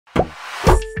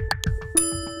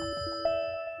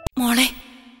മോളെ,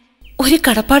 ഒരു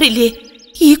കടപ്പാടില്ലേ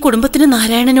ഈ കുടുംബത്തിന്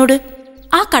നാരായണനോട്?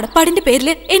 ആ കടപ്പാടിന്റെ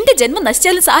പേരില് എന്റെ ജന്മം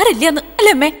നശിച്ചാലും സാരമില്ലെന്ന്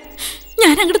അല്ലേ അമ്മേ?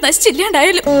 ഞാൻ അങ്ങോട്ട്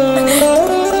നശിച്ചില്ലാണ്ടായാലും.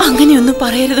 അങ്ങനെയൊന്നും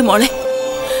പറയരുത് മോളെ.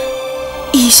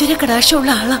 ഈശ്വര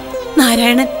കടാക്ഷമുള്ള ആളാ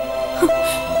നാരായണൻ.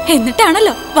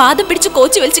 എന്നിട്ടാണല്ലോ വാദം പിടിച്ച്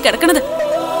കോച്ചു വലിച്ച് കിടക്കണത്.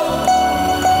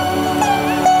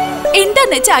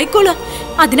 എന്താന്ന് വെച്ചാ ആയിക്കോളൂ.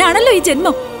 അതിനാണല്ലോ ഈ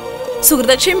ജന്മം,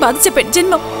 സുഹൃദക്ഷയും ബാധിച്ച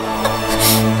പെൺജന്മം.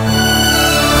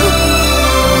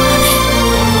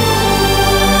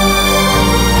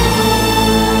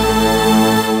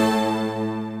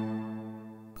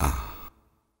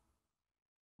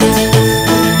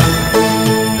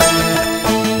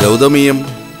 ഗൗതമിയം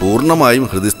പൂർണ്ണമായും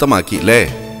ഹൃദിസ്ഥമാക്കി അല്ലേ?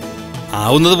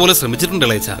 ആവുന്നത് പോലെ ശ്രമിച്ചിട്ടുണ്ട്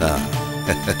ഇളയച്ച.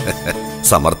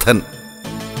 സമർത്ഥൻ.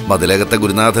 മതിലകത്തെ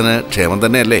ഗുരുനാഥന് ക്ഷേമം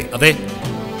തന്നെയല്ലേ? അതെ,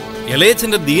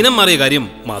 ഇളയച്ചന്റെ ദീനം മാറിയ കാര്യം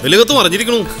മതിലകത്തും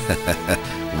അറിഞ്ഞിരിക്കണു.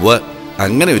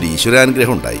 അങ്ങനെ ഒരു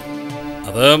ഈശ്വരാനുഗ്രഹം ഉണ്ടായി.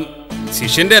 അത്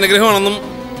ശിഷ്യന്റെ അനുഗ്രഹമാണെന്നും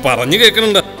പറഞ്ഞു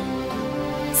കേൾക്കുന്നുണ്ട്.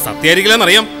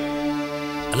 സത്യായിരിക്കില്ലെന്നറിയാം.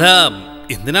 അല്ല,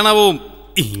 എന്തിനാണാവോ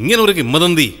ഇങ്ങനെ ഒരു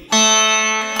കിംവദന്തി?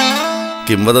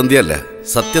 കിംവദന്തി അല്ല,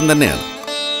 സത്യം തന്നെയാണ്.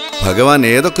 ഭഗവാൻ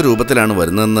ഏതൊക്കെ രൂപത്തിലാണ്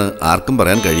വരുന്നതെന്ന് ആർക്കും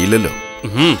പറയാൻ കഴിയില്ലല്ലോ.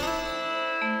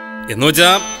 എന്നുവെച്ചാ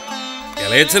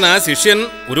ഇളയച്ചൻ ആ ശിഷ്യൻ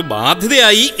ഒരു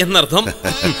ബാധ്യതയായി എന്നർത്ഥം.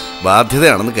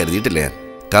 ബാധ്യതയാണെന്ന് കരുതിയിട്ടില്ല ഞാൻ.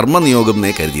 കർമ്മനിയോഗം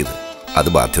നേ കരുതിയത്. അത്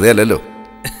ബാധ്യതയല്ലല്ലോ.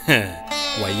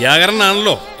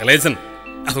 വയ്യാകരനാണല്ലോ ഇളയച്ചൻ,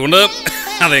 അതുകൊണ്ട്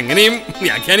അതെങ്ങനെയും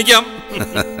വ്യാഖ്യാനിക്കാം.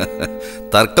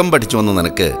 തർക്കം പഠിച്ചു വന്ന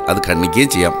നിനക്ക് അത്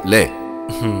ഖണ്ഡിക്കുകയും ചെയ്യാം അല്ലേ?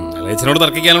 ഇളയച്ചനോട്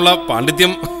തർക്കിക്കാനുള്ള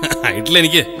പാണ്ഡിത്യം ആയിട്ടില്ല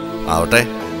എനിക്ക്. ആവട്ടെ,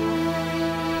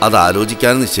 അത്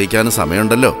ആലോചിക്കാനും നിശ്ചയിക്കാനും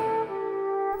സമയമുണ്ടല്ലോ.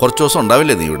 കുറച്ചു ദിവസം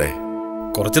ഉണ്ടാവില്ലേ നീ ഇവിടെ?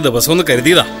 കുറച്ച് ദിവസം ഒന്ന്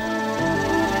കരുതിയതാ.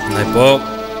 എന്നാ ഇപ്പോ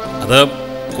അത്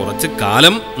കുറച്ച്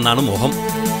കാലം എന്നാണ് മോഹം.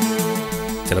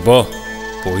 ചിലപ്പോ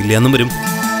പോയില്ല എന്നും വരും.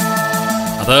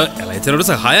 അത് ഇളയച്ചനോട്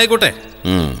സഹായം ആയിക്കോട്ടെ.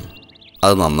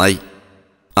 അത് നന്നായി.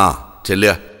 ആ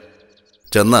ചെല്ലുക.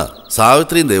 ചെന്ന്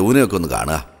സാവിത്രിയും ദേവുനെയൊക്കെ ഒന്ന്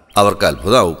കാണുക. അവർക്ക്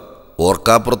അത്ഭുതമാവും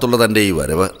ഓർക്കാപ്പുറത്തുള്ള തൻ്റെ ഈ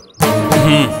വരവ്.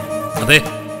 അതെ,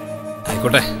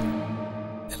 ആയിക്കോട്ടെ.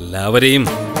 എല്ലാവരെയും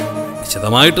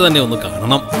വിശദമായിട്ട് തന്നെ ഒന്ന്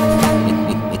കാണണം.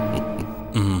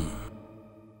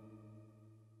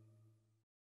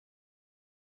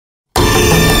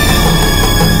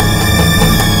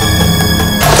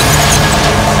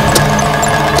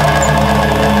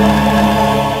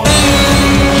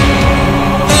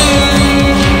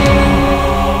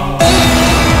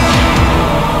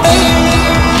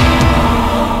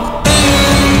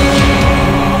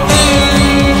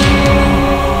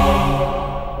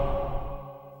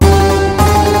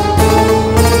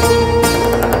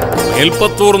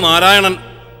 മേൽപ്പത്തൂർ നാരായണൻ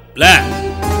അല്ലേ?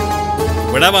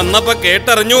 ഇവിടെ വന്നപ്പോ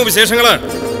കേട്ടറിഞ്ഞു വിശേഷങ്ങള്.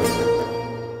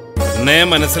 എന്നെ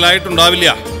മനസ്സിലായിട്ടുണ്ടാവില്ല.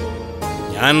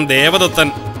 ഞാൻ ദേവദത്തൻ.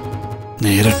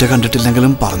 നേരിട്ട്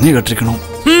കണ്ടിട്ടില്ലെങ്കിലും പറഞ്ഞു കേട്ടിരിക്കണോ?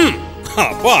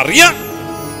 അപ്പൊ അറിയാം.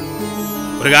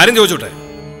 ഒരു കാര്യം ചോദിച്ചോട്ടെ,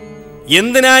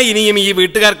 എന്തിനാ ഇനിയും ഈ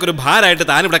വീട്ടുകാർക്കൊരു ഭാരമായിട്ട്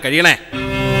താനിവിടെ കഴിയണേ?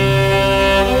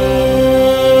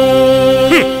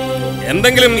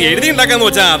 എന്തെങ്കിലും എഴുതിയുണ്ടാക്കാന്ന്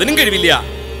വെച്ചാൽ അതിനും കഴിവില്ല.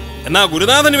 എന്നാ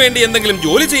ഗുരുനാഥന് വേണ്ടി എന്തെങ്കിലും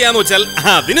ജോലി ചെയ്യാന്ന് വെച്ചാൽ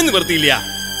അതിനും നിവർത്തിയില്ല.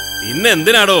 പിന്നെ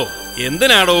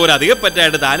എന്തിനാടോ ഒരു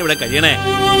അധികപ്പറ്റായിട്ട് താനിവിടെ കഴിയണേ?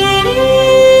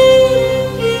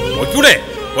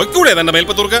 വയ്ക്കൂടെ തന്റെ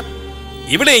മേൽപ്പത്തൂർക്ക്?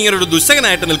 ഇവിടെ ഇങ്ങനൊരു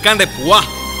ദുശകനായിട്ട് നിൽക്കാണ്ടേ പോവാ.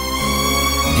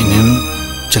 ഇനിയും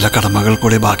ചില കടമകൾ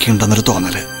കൂടെ ബാക്കിയുണ്ടെന്നൊരു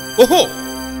തോന്നല്. ഓഹോ,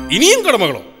 ഇനിയും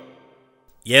കടമകളോ?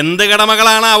 എന്ത്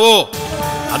കടമകളാണാവോ?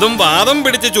 അതും വാദം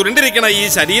പിടിച്ച് ചുരുണ്ടിരിക്കണ ഈ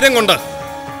ശരീരം കൊണ്ട്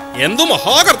എന്തു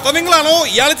മഹാകർത്തവ്യങ്ങളാണോ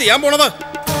ഇയാൾ ചെയ്യാൻ പോണത്?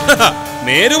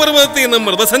 നേരുപർവ്വതത്തിൽ നിന്ന്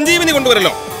മൃതസഞ്ജീവനി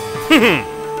കൊണ്ടുവരല്ലോ.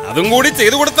 അതും കൂടി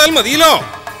ചെയ്തു കൊടുത്താൽ മതിയല്ലോ.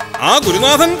 ആ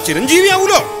ഗുരുനാഥൻ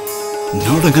ചിരഞ്ജീവിയാവൂലോ.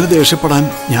 എന്നോടെങ്ങനെ ദേഷ്യപ്പെടാൻ?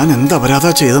 ഞാൻ എന്ത് അപരാധ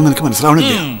ചെയ്തെന്ന് എനിക്ക്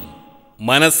മനസ്സിലാവണില്ല.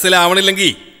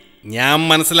 മനസ്സിലാവണില്ലെങ്കിൽ ഞാൻ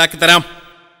മനസ്സിലാക്കി തരാം.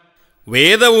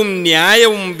 വേദവും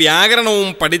ന്യായവും വ്യാകരണവും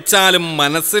പഠിച്ചാലും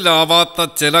മനസ്സിലാവാത്ത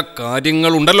ചില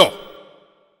കാര്യങ്ങളുണ്ടല്ലോ,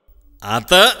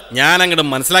 അത് ഞാൻ അങ്ങോട്ട്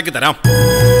മനസ്സിലാക്കി തരാം.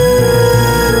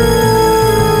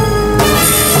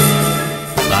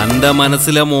 തന്റെ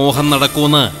മനസ്സിലെ മോഹം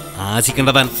നടക്കൂന്ന്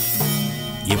ആശിക്കേണ്ടതാൻ.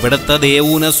 ഇവിടത്തെ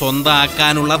ദേവൂനെ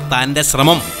സ്വന്തമാക്കാനുള്ള തന്റെ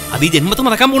ശ്രമം അത് ഈ ജന്മത്തിൽ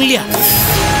നടക്കാൻ പോണില്ല.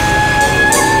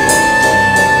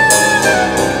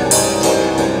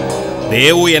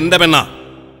 ദേവു എന്റെ പെണ്ണ,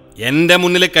 എന്റെ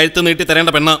മുന്നിൽ കഴുത്ത് നീട്ടി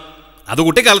തരേണ്ട പെണ്ണ്. അത്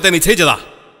കുട്ടിക്കാലത്തെ നിശ്ചയിച്ചതാ.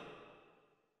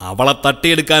 അവളെ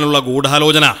തട്ടിയെടുക്കാനുള്ള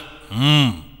ഗൂഢാലോചന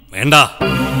വേണ്ട.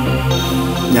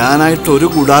 ഞാനായിട്ട് ഒരു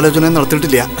ഗൂഢാലോചന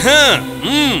നടത്തിയിട്ടില്ല.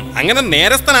 അങ്ങനെ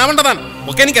നേരസ്ഥനാവേണ്ടതാൻ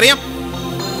ഒക്കെ എനിക്കറിയാം.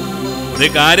 ഒരു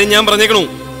കാര്യം ഞാൻ പറഞ്ഞേക്കണു,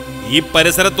 ഈ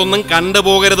പരിസരത്തൊന്നും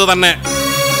കണ്ടുപോകരുത് തന്നെ.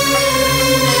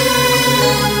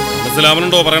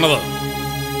 മനസ്സിലാവണുണ്ടോ പറയണത്?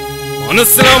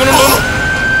 മനസ്സിലാവണുണ്ടോ?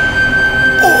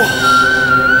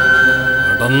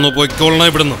 അന്ന് പൊയ്ക്കോളണം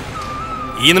ഇവിടുന്ന്.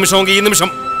 ഈ നിമിഷമെങ്കിൽ ഈ നിമിഷം.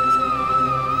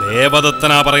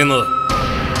 ദേവദത്തനാ പറയുന്നത്.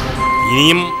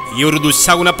 ഇനിയും ഈ ഒരു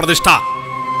ദുശകുന പ്രതിഷ്ഠ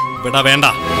ഇവിടെ വേണ്ട.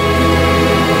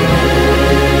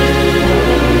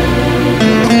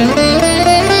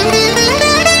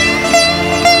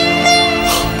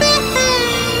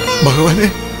 ഭഗവാനെ,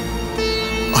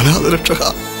 അനാഥരക്ഷക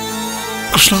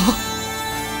കൃഷ്ണ,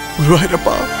 ഗുരുവായൂരപ്പ.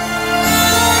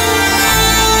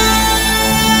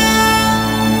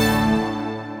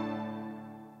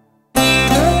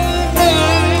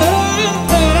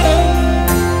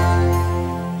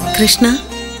 കൃഷ്ണ,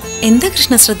 എന്താ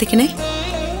കൃഷ്ണ ശ്രദ്ധിക്കണേ?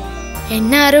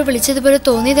 എന്നെ ആരോ വിളിച്ചതുപോലെ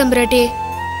തോന്നി തമ്പുരാട്ടിയെ.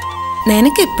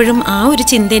 നിനക്ക് എപ്പോഴും ആ ഒരു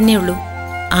ചിന്ത തന്നെ ഉള്ളൂ,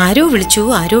 ആരോ വിളിച്ചു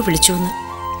ആരോ വിളിച്ചു എന്ന്.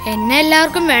 എന്നെ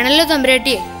എല്ലാവർക്കും വേണല്ലോ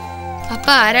തമ്പുരാട്ടിയെ.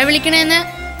 അപ്പൊ ആരാ വിളിക്കണേന്ന്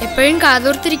എപ്പോഴും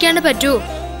കാതോർത്തിരിക്കാണ്ട് പറ്റുവോ?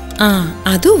 ആ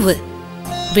അതും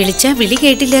വിളിച്ചാ വിളി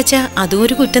കേട്ടില്ലാച്ചാ അതും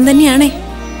ഒരു കുറ്റം തന്നെയാണേ.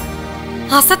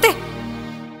 അസത്തെ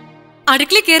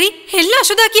അടുക്കള കേറി എല്ലാം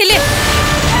അശുദ്ധാക്കിയല്ലേ?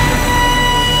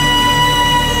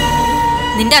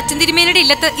 നിന്റെ അച്ഛൻ തിരുമേനയുടെ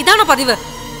ഇല്ലത്ത് ഇതാണോ പതിവ്?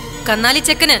 കന്നാലി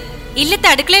ചെക്കന് ഇല്ലത്തെ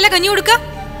അടുക്കളയിലെ കഞ്ഞി കൊടുക്ക?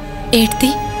 എഴുത്തി,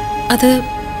 അത്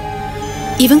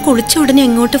ഇവൻ കുളിച്ച ഉടനെ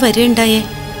എങ്ങോട്ട് വരേണ്ടായേ?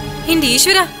 എന്റെ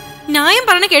ഈശ്വര, ന്യായം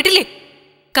പറഞ്ഞ കേട്ടില്ലേ?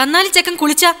 കന്നാലി ചെക്കൻ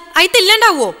കുളിച്ച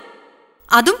അയത്തില്ലാണ്ടാവോ?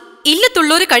 അതും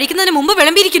ഇല്ലത്തുള്ളവര് കഴിക്കുന്നതിന് മുമ്പ്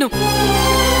വിളമ്പിയിരിക്കുന്നു.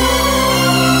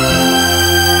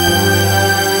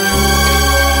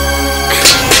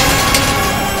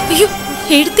 അയ്യോ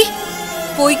എഴുത്തി,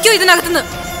 പോയിക്കോ ഇതിനകത്തുനിന്ന്.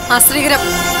 അശ്രീകരം.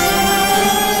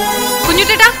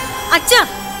 കുഞ്ഞുട്ടേട്ടാ, അച്ഛ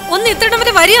ഒന്ന് ഇത്രയിടം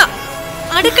വരിക.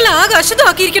 അടുക്കള ആകെ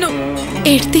അശുദ്ധമാക്കിയിരിക്കണു.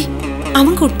 എഴുത്തി,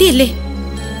 അവൻ കുട്ടിയല്ലേ,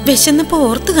 വിശന്നപ്പോ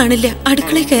ഓർത്തു കാണില്ല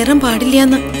അടുക്കളയിൽ കയറാൻ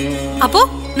പാടില്ലാന്ന്. അപ്പോ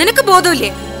നിനക്ക്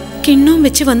ബോധമില്ലേ? കിണ്ണവും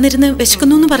വെച്ച് വന്നിരുന്ന്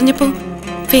വിശക്കുന്നു പറഞ്ഞപ്പോ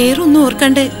വേറൊന്നും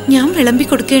ഓർക്കാണ്ട് ഞാൻ വിളമ്പി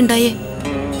കൊടുക്കുകയുണ്ടായേ.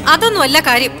 അതൊന്നും അല്ല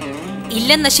കാര്യം.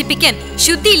 ഇല്ലം നശിപ്പിക്കാൻ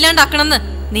ശുദ്ധി ഇല്ലാണ്ടാക്കണമെന്ന്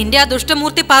നിന്റെ ആ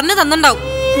ദുഷ്ടമൂർത്തി പറഞ്ഞു തന്നിണ്ടാവും.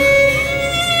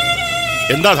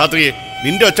 എന്താ ധാത്രിയെ,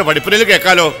 നിന്റെ ഒച്ച പഠിപ്പിനേൽ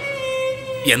കേക്കാലോ.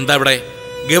 എന്താ ഇവിടെ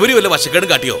ഗൗരി വല്ല വശക്കേട്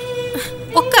കാട്ടിയോ?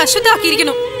 ഒക്കെ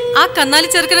അശുദ്ധാക്കിയിരിക്കണു. ആ കന്നാലി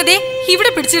ചെറുക്കനതേ ഇവിടെ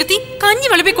പിടിച്ചിരുത്തി കഞ്ഞി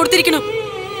വിളമ്പി കൊടുത്തിരിക്കണു.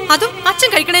 അതും അച്ഛൻ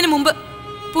കഴിക്കണതിന് മുമ്പ്.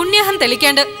 പുണ്യാഹം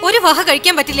തെളിക്കാണ്ട് ഒരു വഹ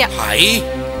കഴിക്കാൻ പറ്റില്ല.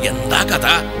 എന്താ കഥ?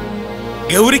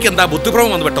 ഗൗരിക്ക് എന്താ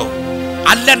ബുദ്ധിപ്രമം വന്നു പെട്ടോ?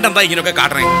 അല്ലാണ്ടെന്താ ഇങ്ങനെയൊക്കെ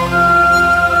കാട്ടണേ?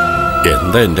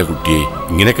 എന്താ എന്റെ കുട്ടിയെ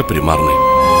ഇങ്ങനെയൊക്കെ പെരുമാറണേ?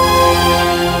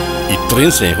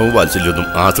 ഇത്രയും സ്നേഹവും വാത്സല്യൊന്നും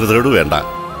ആശ്രിതരോട് വേണ്ട.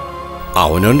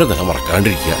 അവനവന്റെ നില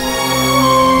മറക്കാണ്ടിരിക്കുക.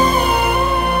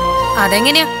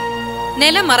 അതെങ്ങനെയാ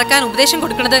നിലം മറക്കാൻ ഉപദേശം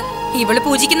കൊടുക്കണത്? ഇവള്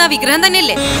പൂജിക്കുന്ന വിഗ്രഹം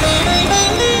തന്നെയല്ലേ?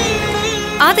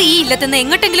 അത് ഈ ഇല്ലത്തുനിന്ന്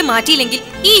എങ്ങോട്ടെങ്കിലും മാറ്റിയില്ലെങ്കിൽ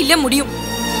ഈ ഇല്ലം മുടിയും.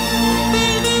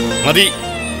 മതി,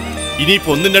 ഇനിയിപ്പോ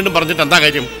ഒന്നും രണ്ടും പറഞ്ഞിട്ട് എന്താ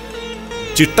കാര്യം?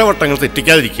 ചിട്ടവട്ടങ്ങൾ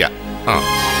തെറ്റിക്കാതിരിക്കുക.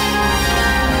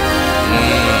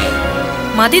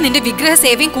 മതി നിന്റെ വിഗ്രഹ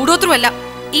സേവയും കൂടോത്രമല്ല.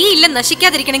 ഈ ഇല്ലം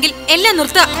നശിക്കാതിരിക്കണമെങ്കിൽ എല്ലാം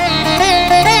നിർത്തുക.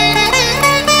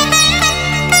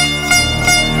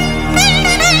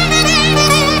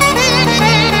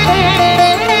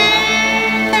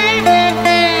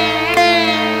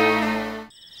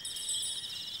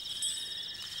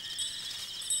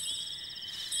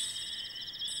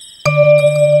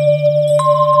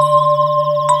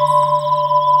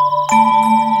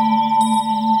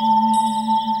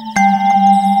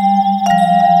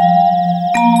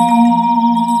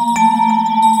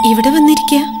 ഇവിടെ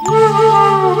വന്നിരിക്കുക.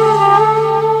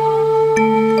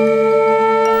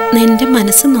 നിന്റെ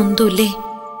മനസ്സ് നൊന്തൂല്ലേ?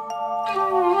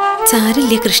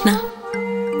 സാരില്ലേ കൃഷ്ണ,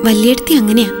 വല്യേടത്തി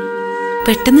അങ്ങനെയാ,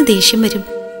 പെട്ടെന്ന് ദേഷ്യം വരും.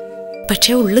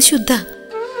 പക്ഷെ ഉള്ളു ശുദ്ധ,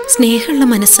 സ്നേഹമുള്ള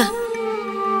മനസ്സാ.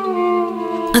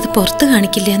 അത് പുറത്ത്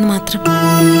കാണിക്കില്ല എന്ന് മാത്രം.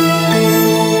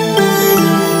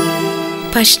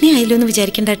 ഭക്ഷണയായല്ലോ എന്ന്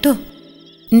വിചാരിക്കണ്ട കേട്ടോ.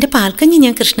 എന്റെ പാൽക്കഞ്ഞി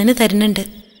ഞാൻ കൃഷ്ണന് തരുന്നുണ്ട്.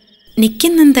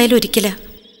 നിൽക്കുന്നെന്തായാലും ഒരിക്കലാ.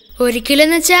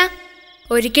 ഒരിക്കലെന്ന് വെച്ചാ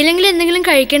ഒരിക്കലെങ്കിലും എന്തെങ്കിലും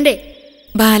കഴിക്കണ്ടേ?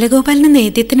 ബാലഗോപാലിന്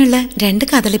നേദ്യത്തിനുള്ള 2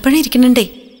 കദളിപ്പഴം ഇരിക്കുന്നുണ്ടേ,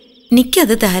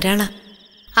 നിക്കത് ധാരാള.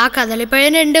 ആ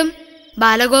കദളിപ്പഴം രണ്ടും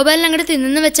ബാലഗോപാലൻ അങ്ങോട്ട്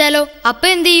തിന്നു വെച്ചാലോ? അപ്പൊ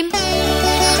എന്ത് ചെയ്യും?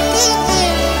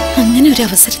 അങ്ങനെ ഒരു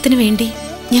അവസരത്തിന് വേണ്ടി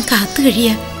ഞാൻ കാത്തു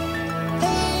കഴിയാ.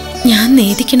 ഞാൻ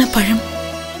നേദിക്കണ പഴം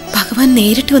ഭഗവാൻ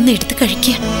നേരിട്ട് വന്ന് എടുത്ത്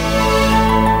കഴിക്കുക.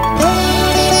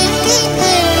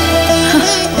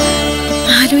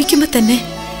 ആലോചിക്കുമ്പോ തന്നെ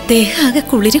ദേഹാകെ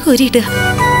കുളിര് കോരിയിടുക.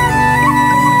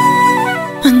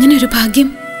 അങ്ങനെ ഒരു ഭാഗ്യം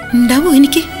ഉണ്ടാവോ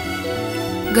എനിക്ക്?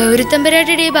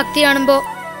 ഗൗരിത്തമ്പരാട്ടിയുടെ ഈ ഭക്തി കാണുമ്പോ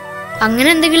അങ്ങനെ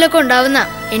എന്തെങ്കിലുമൊക്കെ ഉണ്ടാവുന്ന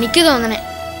എനിക്ക് തോന്നണേ.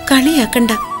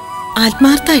 കളിയാക്കണ്ട,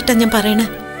 ആത്മാർത്ഥായിട്ടാ ഞാൻ പറയണ.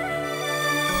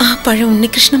 ആ പഴം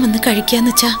ഉണ്ണികൃഷ്ണൻ വന്ന്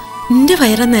കഴിക്കാന്ന് വെച്ചാ നിന്റെ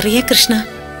വയറ നിറയെ കൃഷ്ണ.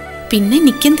 പിന്നെ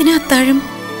നിക്കെന്തിനാ അത്താഴം?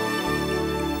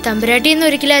 തമ്പുരാട്ടി എന്ന്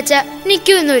ഒരിക്കലാ അച്ഛാ,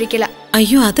 നിക്കൂ എന്ന് ഒരിക്കല.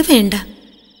 അയ്യോ അത് വേണ്ട.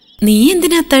 നീ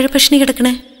എന്തിനാ അത്താഴ പഷ്ണി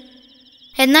കിടക്കണേ?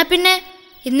 എന്നാ പിന്നെ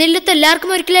ഇന്നില്ലത്ത് എല്ലാവർക്കും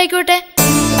ഒരിക്കലായിക്കോട്ടെ.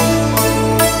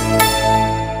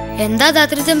 എന്താ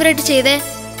ധാത്രി തമ്പുരാട്ടി ചെയ്തേ?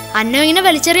 അന്നോ ഇങ്ങനെ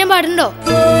വലിച്ചെറിയാൻ പാടുണ്ടോ?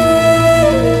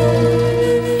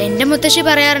 എന്റെ മുത്തശ്ശി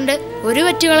പറയാറുണ്ട്, ഒരു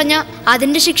വറ്റി കളഞ്ഞ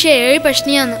അതിന്റെ ശിക്ഷ 7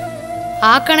 പഷ്ണിയാന്ന്.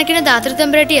 ആ കണക്കിന് ധാത്രി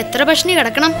തമ്പുരാട്ടി എത്ര പഷ്ണി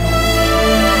കിടക്കണം?